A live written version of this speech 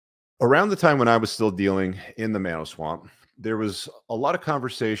Around the time when I was still dealing in the Mano Swamp, there was a lot of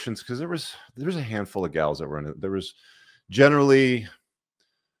conversations because there was a handful of gals that were in it. There was generally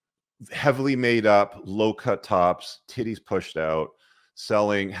heavily made up, low cut tops, titties pushed out,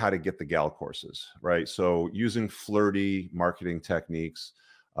 selling how to get the gal courses, right? So using flirty marketing techniques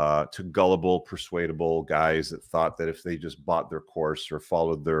to gullible, persuadable guys that thought that if they just bought their course or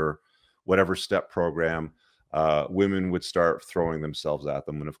followed their whatever step program, women would start throwing themselves at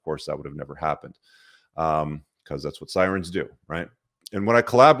them. And of course, that would have never happened because that's what sirens do, right? And when I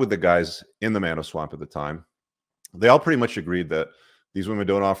collabed with the guys in the Mano Swamp at the time, they all pretty much agreed that these women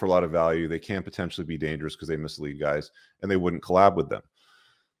don't offer a lot of value. They can potentially be dangerous because they mislead guys, and they wouldn't collab with them.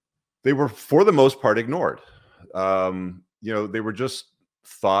 They were, for the most part, ignored. They were just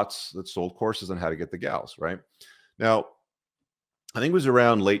thoughts that sold courses on how to get the gals, right? Now, I think it was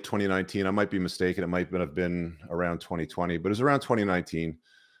around late 2019. I might be mistaken. It might have been around 2020, but it was around 2019.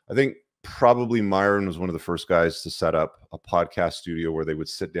 I think probably Myron was one of the first guys to set up a podcast studio where they would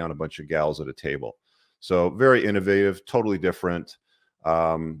sit down a bunch of gals at a table. So very innovative, totally different.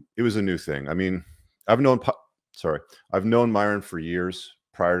 It was a new thing. I mean, I've known Myron for years.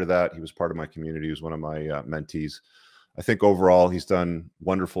 Prior to that, he was part of my community. He was one of my mentees. I think overall he's done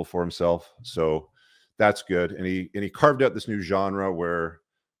wonderful for himself. So that's good. And he carved out this new genre where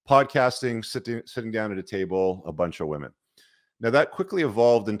podcasting, sitting down at a table, a bunch of women. Now that quickly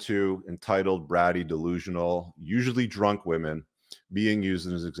evolved into entitled, bratty, delusional, usually drunk women being used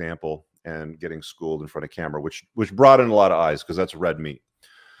as an example and getting schooled in front of camera, which brought in a lot of eyes because that's red meat.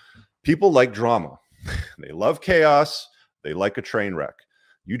 People like drama. They love chaos. They like a train wreck.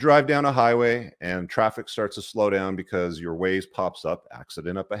 You drive down a highway and traffic starts to slow down because your Waze pops up,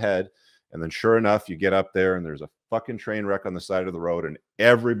 accident up ahead. And then sure enough, you get up there and there's a fucking train wreck on the side of the road and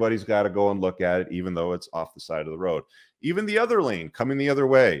everybody's got to go and look at it, even though it's off the side of the road. Even the other lane coming the other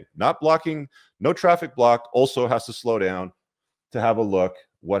way, not blocking, no traffic blocked, also has to slow down to have a look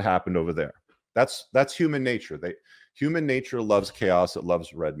what happened over there. That's human nature. Human nature loves chaos. It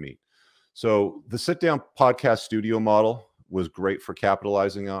loves red meat. So the sit down podcast studio model was great for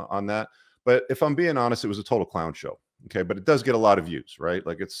capitalizing on that. But if I'm being honest, it was a total clown show. Okay, but it does get a lot of views, right?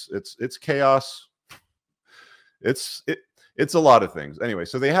 Like it's chaos. It's a lot of things. Anyway,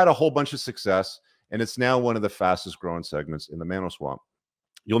 so they had a whole bunch of success, and it's now one of the fastest growing segments in the Mano Swamp.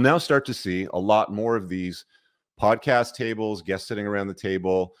 You'll now start to see a lot more of these podcast tables, guests sitting around the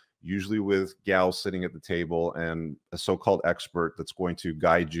table, usually with gals sitting at the table and a so-called expert that's going to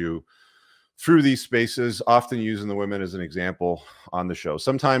guide you through these spaces, often using the women as an example on the show.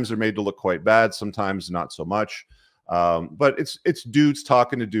 Sometimes they're made to look quite bad, sometimes not so much. But it's dudes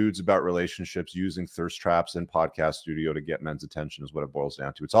talking to dudes about relationships using thirst traps in podcast studio to get men's attention is what it boils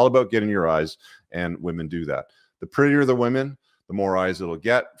down to. It's all about getting your eyes, and women do that. The prettier the women, the more eyes it'll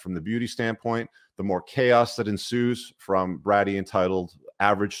get from the beauty standpoint, the more chaos that ensues from bratty, entitled,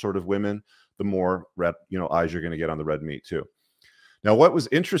 average sort of women, the more eyes you're going to get on the red meat too. Now, what was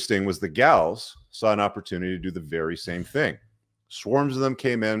interesting was the gals saw an opportunity to do the very same thing. Swarms of them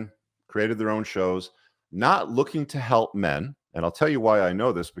came in, created their own shows, not looking to help men. And I'll tell you why I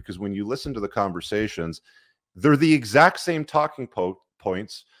know this, because when you listen to the conversations, they're the exact same talking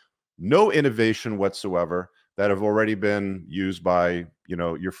points, no innovation whatsoever, that have already been used by,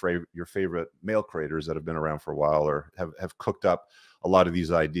 your favorite male creators that have been around for a while or have cooked up a lot of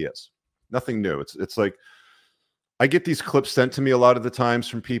these ideas. Nothing new. It's like, I get these clips sent to me a lot of the times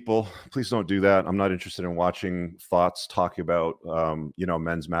from people. Please don't do that. I'm not interested in watching thoughts talking about,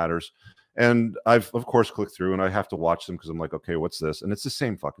 men's matters. And I've, of course, clicked through and I have to watch them because I'm like, okay, what's this? And it's the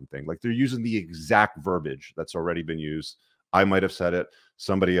same fucking thing. Like they're using the exact verbiage that's already been used. I might have said it.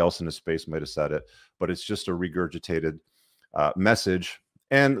 Somebody else in the space might have said it, but it's just a regurgitated message.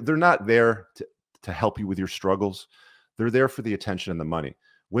 And they're not there to help you with your struggles. They're there for the attention and the money.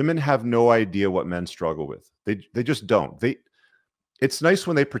 Women have no idea what men struggle with. They just don't. It's nice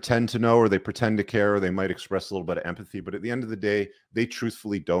when they pretend to know or they pretend to care or they might express a little bit of empathy, but at the end of the day, they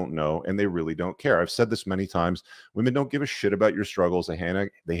truthfully don't know and they really don't care. I've said this many times. Women don't give a shit about your struggles. They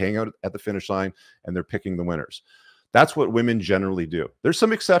hang out at the finish line and they're picking the winners. That's what women generally do. There's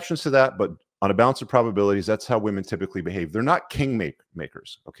some exceptions to that, but on a balance of probabilities, that's how women typically behave. They're not king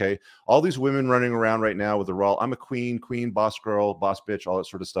makers, okay? All these women running around right now with the role, I'm a queen, boss girl, boss bitch, all that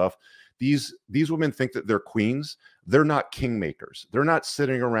sort of stuff. These women think that they're queens. They're not king makers. They're not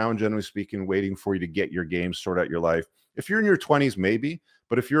sitting around, generally speaking, waiting for you to get your game, sort out your life. If you're in your 20s, maybe,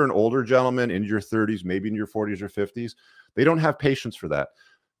 but if you're an older gentleman in your 30s, maybe in your 40s or 50s, they don't have patience for that.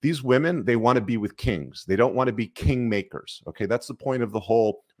 These women, they want to be with kings. They don't want to be king makers. Okay, that's the point of the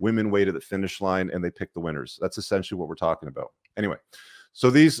whole women wait at the finish line and they pick the winners. That's essentially what we're talking about. Anyway, So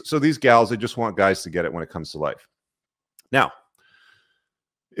these gals, they just want guys to get it when it comes to life. Now,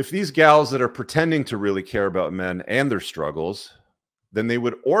 if these gals that are pretending to really care about men and their struggles, then they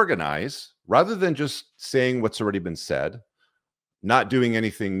would organize rather than just saying what's already been said, not doing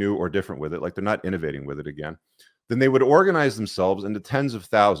anything new or different with it, like they're not innovating with it again, then they would organize themselves into tens of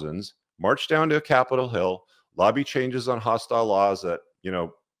thousands, march down to Capitol Hill, lobby changes on hostile laws that,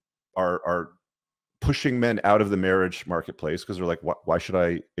 are pushing men out of the marriage marketplace because they're like, why should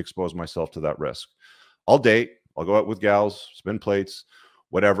I expose myself to that risk? I'll date, I'll go out with gals, spin plates,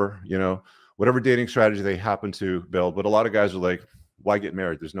 whatever, whatever dating strategy they happen to build. But a lot of guys are like, why get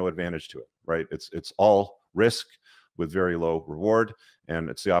married? There's no advantage to it, right? It's all risk with very low reward. And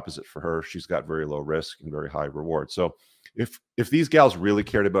it's the opposite for her. She's got very low risk and very high reward. So if these gals really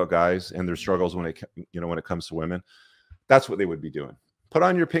cared about guys and their struggles when it comes to women, that's what they would be doing. Put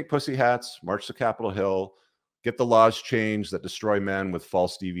on your pink pussy hats, march to Capitol Hill, get the laws changed that destroy men with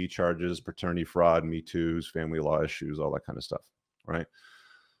false DV charges, paternity fraud, Me Too's, family law issues, all that kind of stuff, right?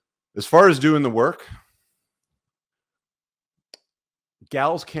 As far as doing the work,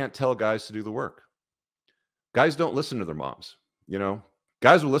 gals can't tell guys to do the work. Guys don't listen to their moms,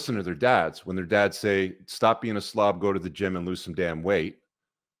 Guys will listen to their dads when their dads say, stop being a slob, go to the gym and lose some damn weight,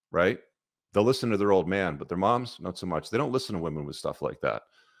 right? They'll listen to their old man, but their moms, not so much. They don't listen to women with stuff like that.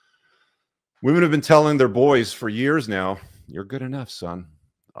 Women have been telling their boys for years now, you're good enough, son.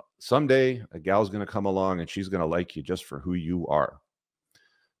 Someday a gal's going to come along and she's going to like you just for who you are.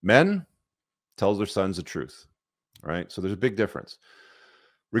 Men tells their sons the truth, right? So there's a big difference.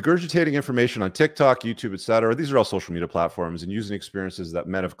 Regurgitating information on TikTok, YouTube, etc. These are all social media platforms, and using experiences that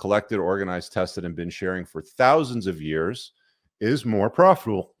men have collected, organized, tested, and been sharing for thousands of years is more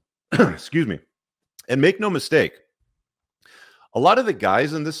profitable. Excuse me. And make no mistake, a lot of the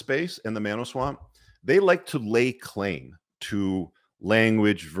guys in this space, in the Mano Swamp, they like to lay claim to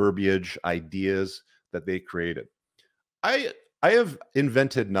language, verbiage, ideas that they created. I have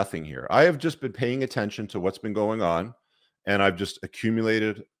invented nothing here. I have just been paying attention to what's been going on, and I've just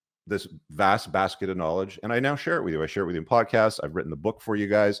accumulated this vast basket of knowledge, and I now share it with you. I share it with you in podcasts. I've written the book for you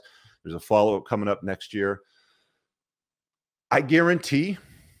guys. There's a follow-up coming up next year. I guarantee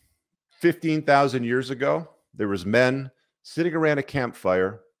 15,000 years ago, there was men sitting around a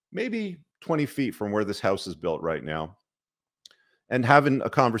campfire, maybe 20 feet from where this house is built right now, and having a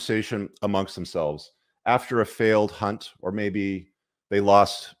conversation amongst themselves after a failed hunt, or maybe they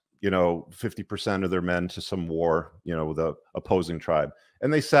lost 50% of their men to some war, with a opposing tribe.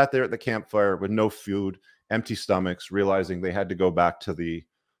 And they sat there at the campfire with no food, empty stomachs, realizing they had to go back to the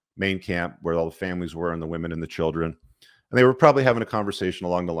main camp where all the families were and the women and the children. And they were probably having a conversation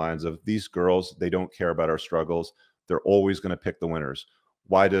along the lines of, these girls, they don't care about our struggles. They're always going to pick the winners.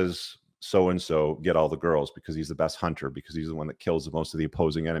 Why does so-and-so get all the girls? Because he's the best hunter, because he's the one that kills the most of the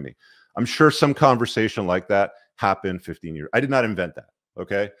opposing enemy. I'm sure some conversation like that happened 15 years. I did not invent that.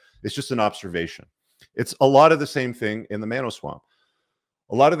 Okay. It's just an observation. It's a lot of the same thing in the Mano Swamp.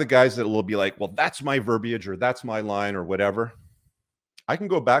 A lot of the guys that will be like, well, that's my verbiage, or that's my line, or whatever. I can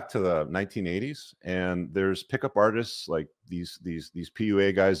go back to the 1980s, and there's pickup artists like these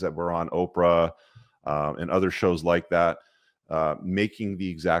PUA guys that were on Oprah and other shows like that, making the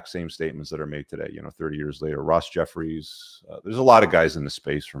exact same statements that are made today, 30 years later. Ross Jeffries, there's a lot of guys in the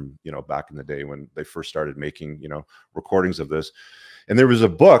space from, back in the day when they first started making, recordings of this. And there was a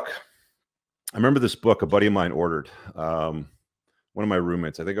book, I remember this book a buddy of mine ordered, one of my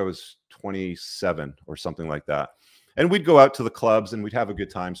roommates, I think I was 27 or something like that. And we'd go out to the clubs and we'd have a good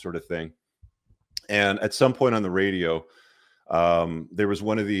time, sort of thing. And at some point on the radio, there was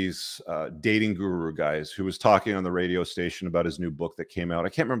one of these dating guru guys who was talking on the radio station about his new book that came out. I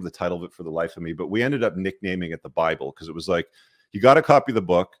can't remember the title of it for the life of me, but we ended up nicknaming it the Bible, because it was like, you got to copy the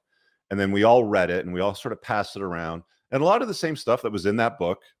book. And then we all read it and we all sort of passed it around. And a lot of the same stuff that was in that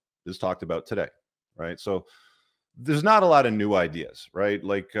book is talked about today, right? So there's not a lot of new ideas, right?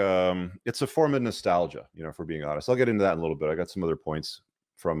 Like it's a form of nostalgia, if we're being honest. I'll get into that in a little bit. I got some other points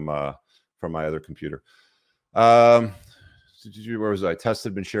from my other computer. Where was I?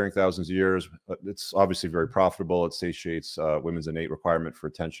 Tested, been sharing thousands of years. It's obviously very profitable. It satiates women's innate requirement for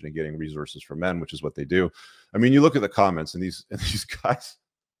attention and getting resources from men, which is what they do. I mean, you look at the comments, and these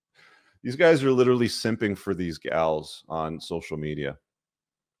guys are literally simping for these gals on social media.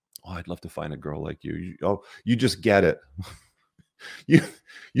 Oh, I'd love to find a girl like you. You just get it. you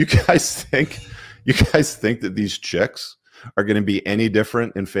guys think that these chicks are going to be any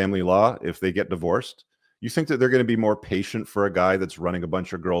different in family law if they get divorced? You think that they're going to be more patient for a guy that's running a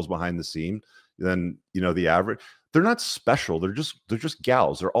bunch of girls behind the scene than, the average? They're not special. They're just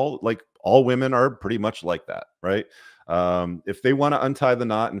gals. They're all women are pretty much like that, right? If they want to untie the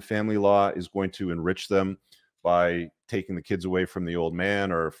knot and family law is going to enrich them by taking the kids away from the old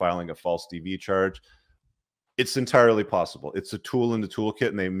man or filing a false DV charge, it's entirely possible. It's a tool in the toolkit,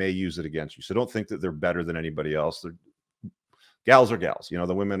 and they may use it against you. So don't think that they're better than anybody else. Gals are gals. You know,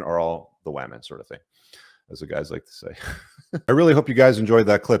 the women are all the women, sort of thing, as the guys like to say. I really hope you guys enjoyed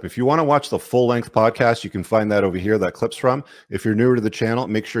that clip. If you want to watch the full-length podcast, you can find that over here, that clip's from. If you're newer to the channel,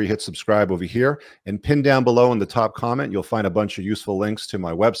 make sure you hit subscribe over here, and pin down below in the top comment, you'll find a bunch of useful links to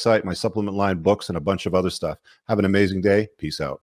my website, my supplement line, books, and a bunch of other stuff. Have an amazing day. Peace out.